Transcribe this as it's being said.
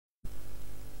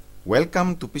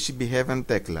Welcome to PCB Heaven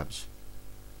Tech Labs.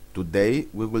 Today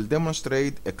we will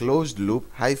demonstrate a closed-loop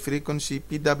high-frequency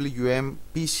PWM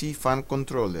PC fan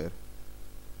controller.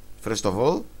 First of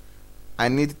all, I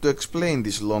need to explain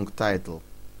this long title.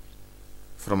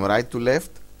 From right to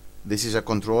left, this is a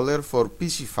controller for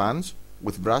PC fans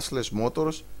with brushless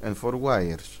motors and 4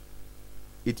 wires.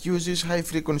 It uses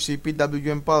high-frequency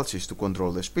PWM pulses to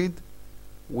control the speed,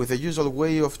 with a usual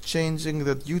way of changing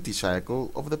the duty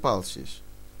cycle of the pulses.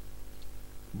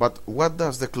 But what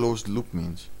does the closed loop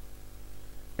mean?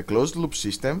 A closed loop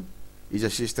system is a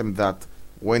system that,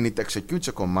 when it executes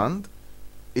a command,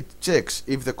 it checks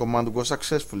if the command was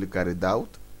successfully carried out,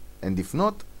 and if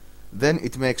not, then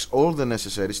it makes all the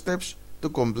necessary steps to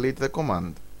complete the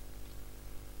command.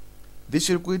 This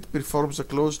circuit performs a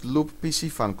closed loop PC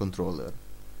fan controller.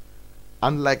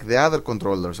 Unlike the other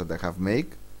controllers that I have made,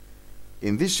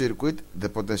 in this circuit the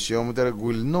potentiometer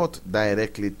will not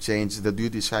directly change the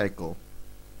duty cycle.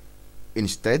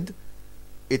 Instead,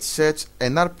 it sets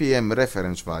an RPM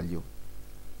reference value.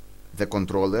 The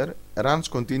controller runs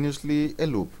continuously a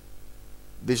loop.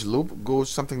 This loop goes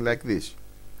something like this.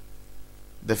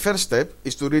 The first step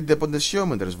is to read the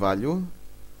potentiometer's value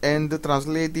and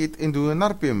translate it into an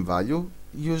RPM value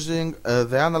using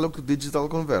the analog to digital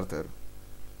converter.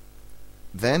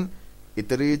 Then it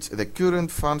reads the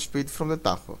current fan speed from the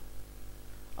tacho.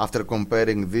 After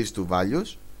comparing these two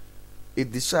values, it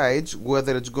decides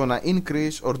whether it's gonna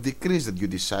increase or decrease the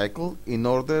duty cycle in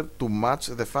order to match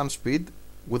the fan speed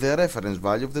with the reference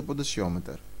value of the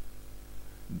potentiometer.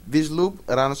 This loop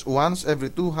runs once every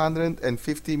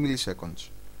 250 milliseconds.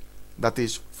 That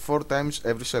is 4 times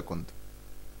every second.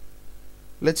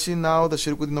 Let's see now the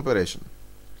circuit in operation.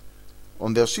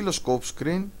 On the oscilloscope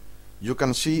screen, you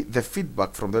can see the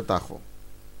feedback from the tacho.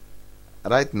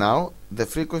 Right now, the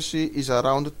frequency is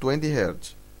around 20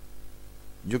 Hz.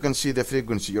 You can see the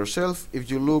frequency yourself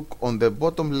if you look on the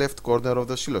bottom left corner of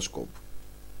the oscilloscope.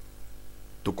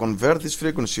 To convert this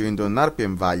frequency into an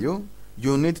RPM value,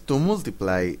 you need to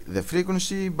multiply the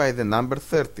frequency by the number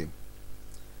 30.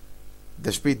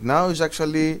 The speed now is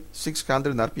actually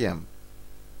 600 RPM.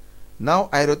 Now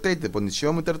I rotate the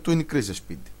potentiometer to increase the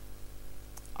speed.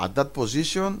 At that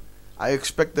position, I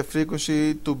expect the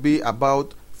frequency to be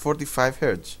about 45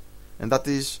 Hz, and that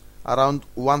is around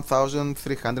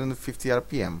 1350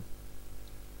 RPM.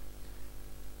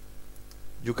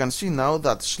 You can see now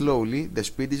that slowly the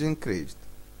speed is increased.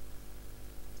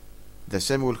 The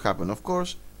same will happen, of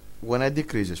course, when I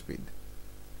decrease the speed.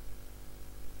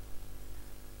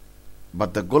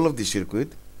 But the goal of this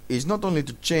circuit is not only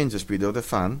to change the speed of the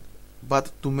fan,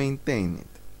 but to maintain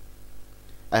it.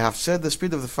 I have set the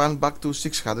speed of the fan back to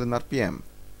 600 RPM.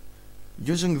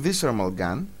 Using this thermal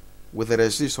gun, with the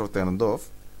resistor turned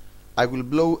off, I will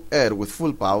blow air with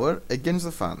full power against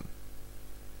the fan.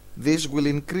 This will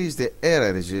increase the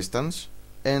air resistance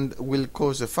and will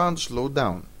cause the fan to slow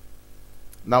down.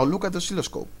 Now look at the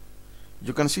oscilloscope.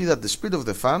 You can see that the speed of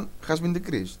the fan has been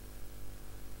decreased.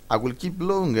 I will keep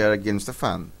blowing air against the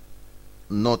fan.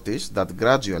 Notice that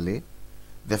gradually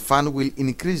the fan will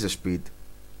increase the speed.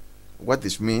 What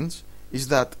this means is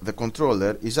that the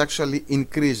controller is actually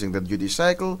increasing the duty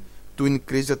cycle to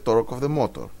increase the torque of the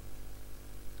motor.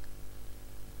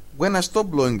 When I stop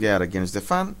blowing air against the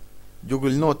fan, you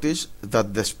will notice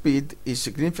that the speed is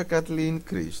significantly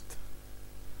increased.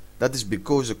 That is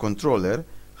because the controller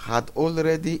had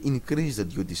already increased the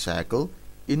duty cycle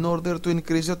in order to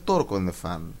increase the torque on the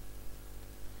fan.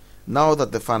 Now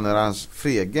that the fan runs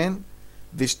free again,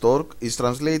 this torque is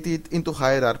translated into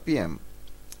higher RPM.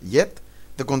 Yet,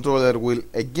 the controller will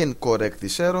again correct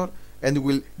this error and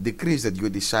will decrease the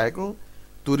duty cycle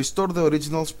to restore the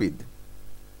original speed.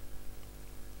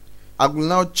 I will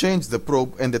now change the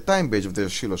probe and the time base of the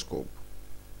oscilloscope.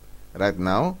 Right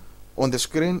now, on the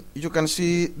screen you can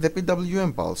see the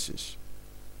PWM pulses.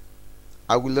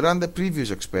 I will run the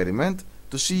previous experiment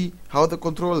to see how the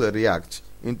controller reacts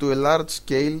into a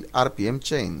large-scale RPM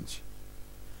change.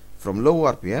 From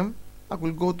low RPM, I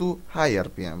will go to high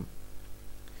RPM.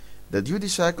 The duty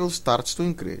cycle starts to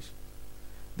increase.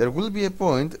 There will be a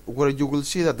point where you will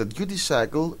see that the duty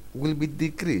cycle will be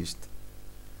decreased.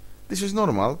 This is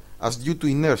normal, as due to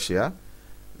inertia,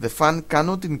 the fan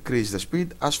cannot increase the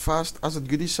speed as fast as the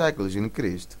duty cycle is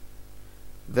increased.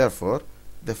 Therefore,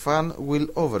 the fan will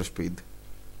overspeed,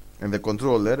 and the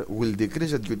controller will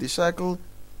decrease the duty cycle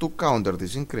to counter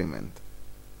this increment.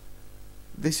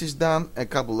 This is done a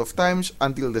couple of times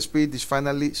until the speed is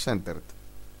finally centered.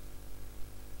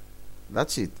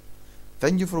 That's it.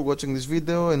 Thank you for watching this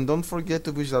video, and don't forget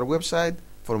to visit our website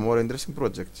for more interesting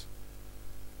projects.